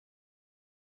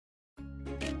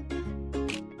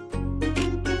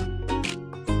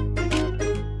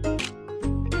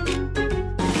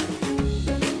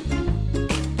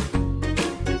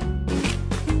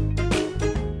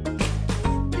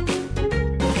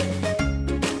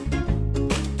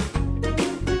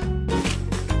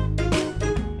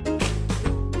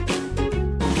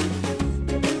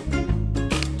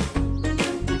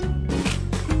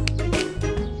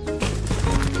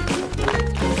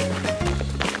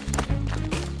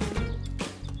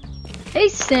Hey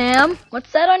Sam,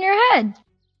 what's that on your head?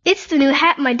 It's the new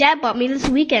hat my dad bought me this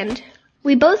weekend.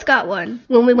 We both got one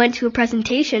when we went to a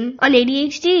presentation on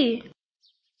ADHD.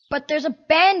 But there's a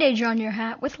bandage on your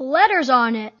hat with letters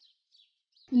on it.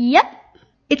 Yep.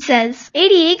 It says,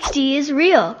 ADHD is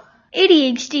real.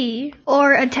 ADHD,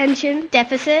 or Attention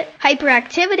Deficit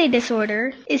Hyperactivity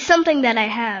Disorder, is something that I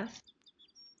have.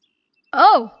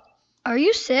 Oh, are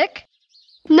you sick?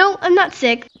 No, I'm not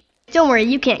sick. Don't worry,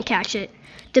 you can't catch it.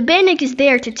 The bandage is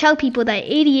there to tell people that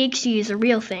ADHD is a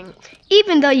real thing,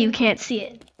 even though you can't see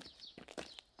it.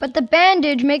 But the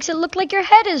bandage makes it look like your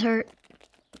head is hurt.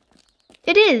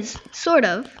 It is, sort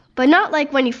of, but not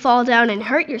like when you fall down and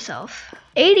hurt yourself.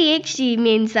 ADHD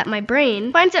means that my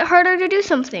brain finds it harder to do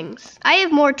some things. I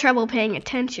have more trouble paying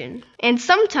attention, and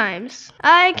sometimes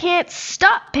I can't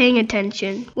stop paying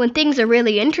attention when things are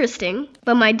really interesting,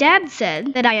 but my dad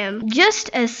said that I am just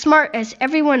as smart as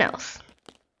everyone else.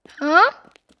 Huh?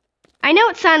 I know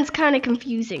it sounds kind of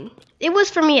confusing. It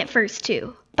was for me at first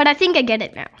too, but I think I get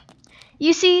it now.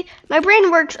 You see, my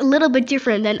brain works a little bit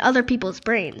different than other people's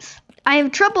brains. I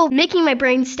have trouble making my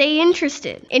brain stay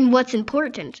interested in what's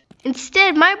important.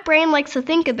 Instead, my brain likes to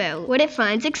think about what it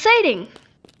finds exciting.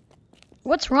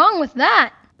 What's wrong with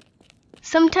that?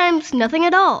 Sometimes nothing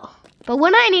at all. But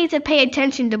when I need to pay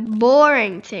attention to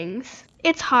boring things,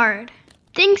 it's hard.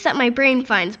 Things that my brain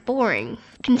finds boring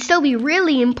can still be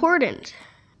really important.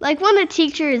 Like when the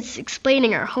teacher is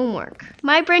explaining our homework,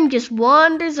 my brain just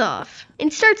wanders off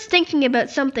and starts thinking about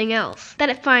something else that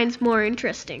it finds more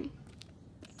interesting.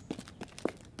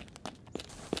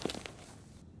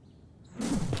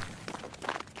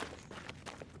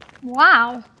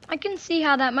 Wow, I can see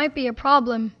how that might be a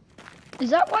problem.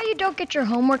 Is that why you don't get your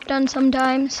homework done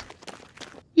sometimes?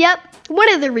 Yep,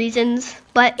 one of the reasons.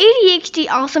 But ADHD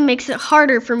also makes it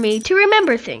harder for me to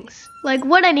remember things, like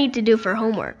what I need to do for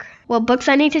homework, what books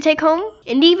I need to take home,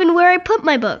 and even where I put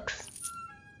my books.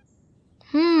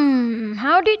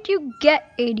 How did you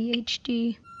get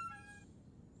ADHD?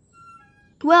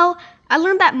 Well, I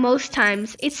learned that most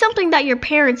times it's something that your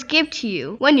parents give to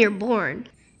you when you're born.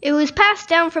 It was passed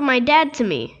down from my dad to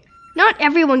me. Not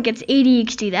everyone gets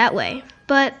ADHD that way,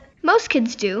 but most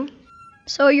kids do.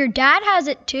 So your dad has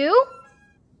it too?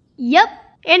 Yep,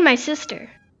 and my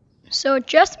sister. So it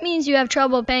just means you have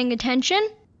trouble paying attention?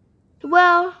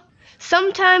 Well,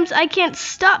 sometimes I can't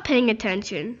stop paying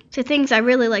attention to things I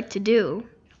really like to do,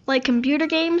 like computer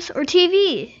games or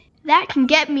TV. That can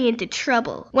get me into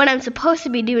trouble when I'm supposed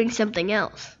to be doing something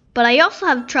else. But I also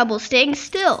have trouble staying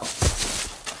still.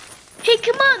 Hey,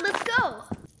 come on, let's go!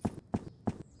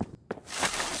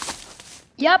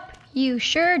 Yep, you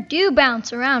sure do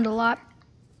bounce around a lot.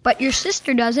 But your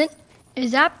sister doesn't.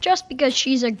 Is that just because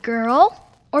she's a girl,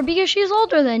 or because she's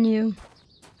older than you?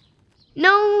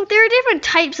 No, there are different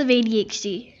types of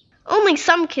ADHD. Only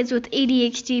some kids with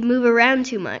ADHD move around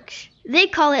too much. They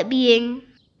call it being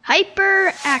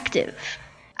hyperactive.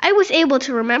 I was able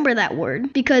to remember that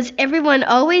word because everyone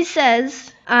always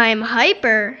says, I'm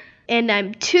hyper and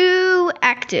I'm too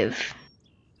active.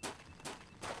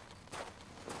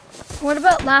 What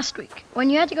about last week, when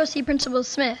you had to go see Principal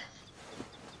Smith?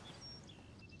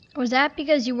 Was that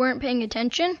because you weren't paying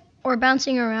attention or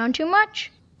bouncing around too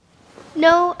much?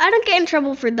 No, I don't get in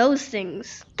trouble for those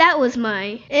things. That was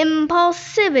my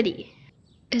impulsivity.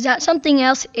 Is that something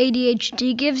else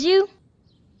ADHD gives you?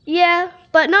 Yeah,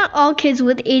 but not all kids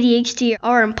with ADHD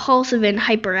are impulsive and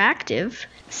hyperactive.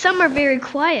 Some are very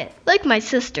quiet, like my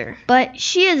sister, but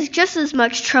she has just as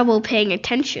much trouble paying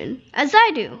attention as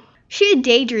I do. She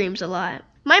daydreams a lot.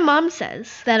 My mom says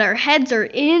that our heads are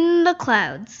in the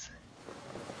clouds.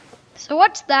 So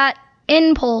what's that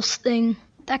impulse thing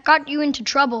that got you into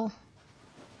trouble?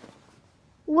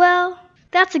 Well,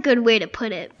 that's a good way to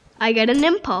put it. I get an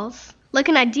impulse, like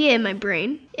an idea in my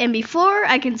brain, and before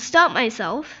I can stop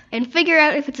myself and figure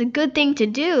out if it's a good thing to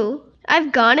do,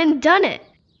 I've gone and done it.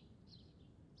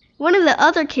 One of the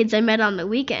other kids I met on the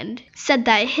weekend said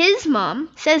that his mom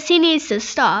says he needs to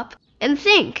stop and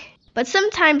think, but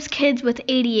sometimes kids with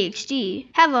ADHD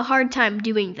have a hard time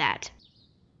doing that.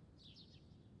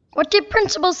 What did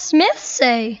Principal Smith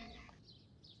say?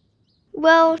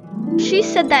 Well, she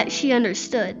said that she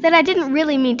understood that I didn't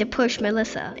really mean to push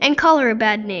Melissa and call her a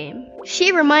bad name.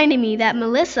 She reminded me that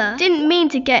Melissa didn't mean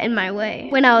to get in my way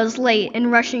when I was late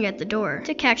and rushing at the door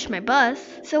to catch my bus,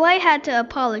 so I had to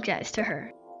apologize to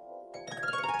her.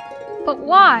 But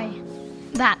why?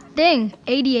 That thing,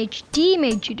 ADHD,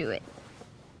 made you do it.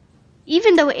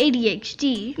 Even though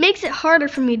ADHD makes it harder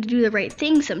for me to do the right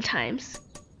thing sometimes,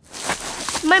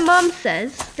 my mom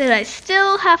says that I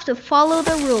still have to follow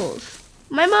the rules.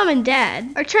 My mom and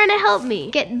dad are trying to help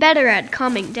me get better at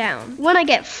calming down when I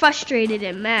get frustrated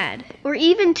and mad, or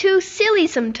even too silly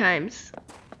sometimes.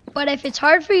 But if it's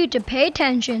hard for you to pay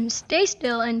attention, stay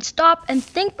still, and stop and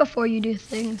think before you do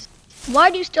things,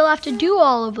 why do you still have to do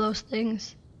all of those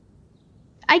things?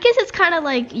 I guess it's kind of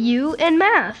like you and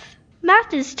math.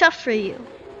 Math is tough for you,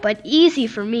 but easy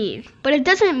for me. But it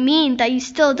doesn't mean that you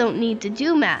still don't need to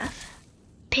do math.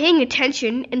 Paying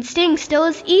attention and staying still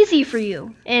is easy for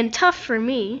you, and tough for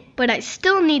me, but I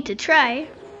still need to try.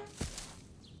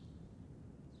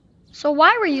 So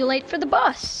why were you late for the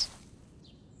bus?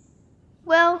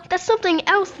 Well, that's something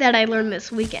else that I learned this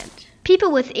weekend.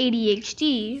 People with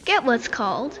ADHD get what's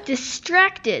called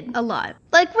distracted a lot.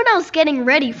 Like when I was getting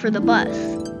ready for the bus.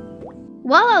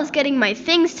 While I was getting my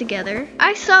things together,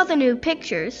 I saw the new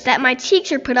pictures that my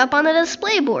teacher put up on the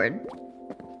display board.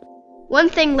 One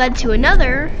thing led to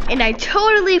another, and I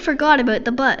totally forgot about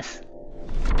the bus.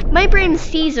 My brain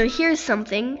sees or hears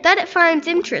something that it finds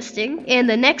interesting, and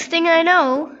the next thing I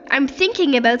know, I'm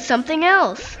thinking about something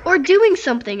else, or doing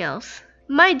something else.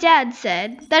 My dad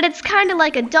said that it's kind of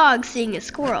like a dog seeing a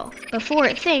squirrel. Before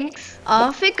it thinks,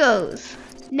 off it goes.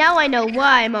 Now I know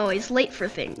why I'm always late for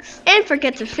things, and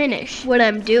forget to finish what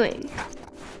I'm doing.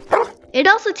 It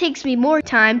also takes me more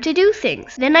time to do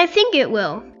things than I think it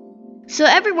will. So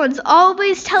everyone's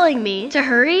always telling me to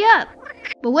hurry up.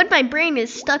 But when my brain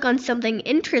is stuck on something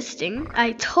interesting,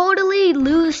 I totally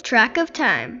lose track of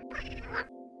time.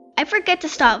 I forget to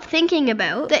stop thinking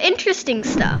about the interesting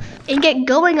stuff and get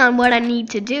going on what I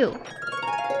need to do.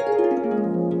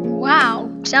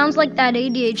 Wow, sounds like that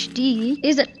ADHD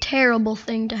is a terrible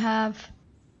thing to have.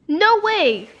 No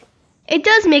way! It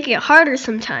does make it harder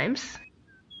sometimes.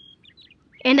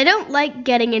 And I don't like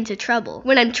getting into trouble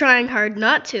when I'm trying hard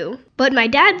not to. But my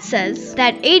dad says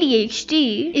that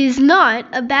ADHD is not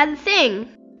a bad thing.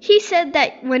 He said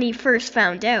that when he first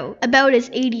found out about his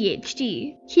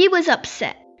ADHD, he was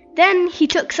upset. Then he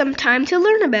took some time to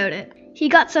learn about it. He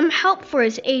got some help for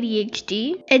his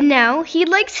ADHD, and now he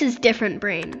likes his different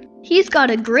brain. He's got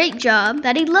a great job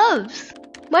that he loves.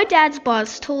 My dad's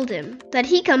boss told him that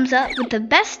he comes up with the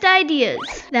best ideas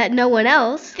that no one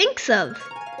else thinks of.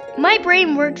 My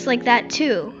brain works like that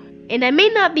too, and I may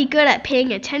not be good at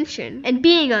paying attention and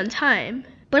being on time,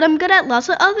 but I'm good at lots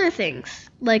of other things,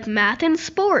 like math and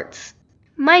sports.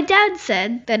 My dad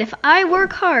said that if I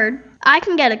work hard, I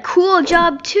can get a cool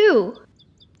job too.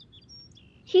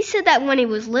 He said that when he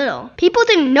was little, people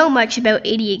didn't know much about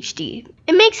ADHD.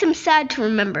 It makes him sad to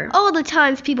remember all the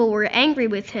times people were angry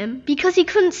with him because he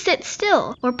couldn't sit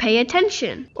still, or pay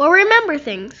attention, or remember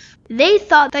things. They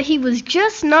thought that he was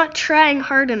just not trying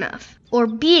hard enough, or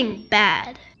being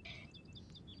bad.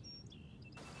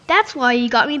 That's why he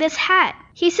got me this hat.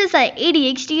 He says that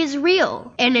ADHD is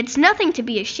real, and it's nothing to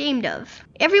be ashamed of.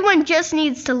 Everyone just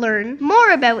needs to learn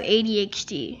more about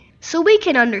ADHD, so we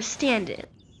can understand it.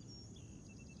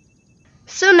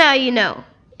 So now you know,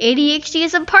 ADHD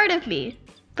is a part of me,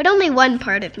 but only one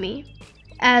part of me.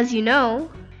 As you know,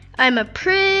 I'm a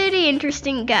pretty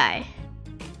interesting guy.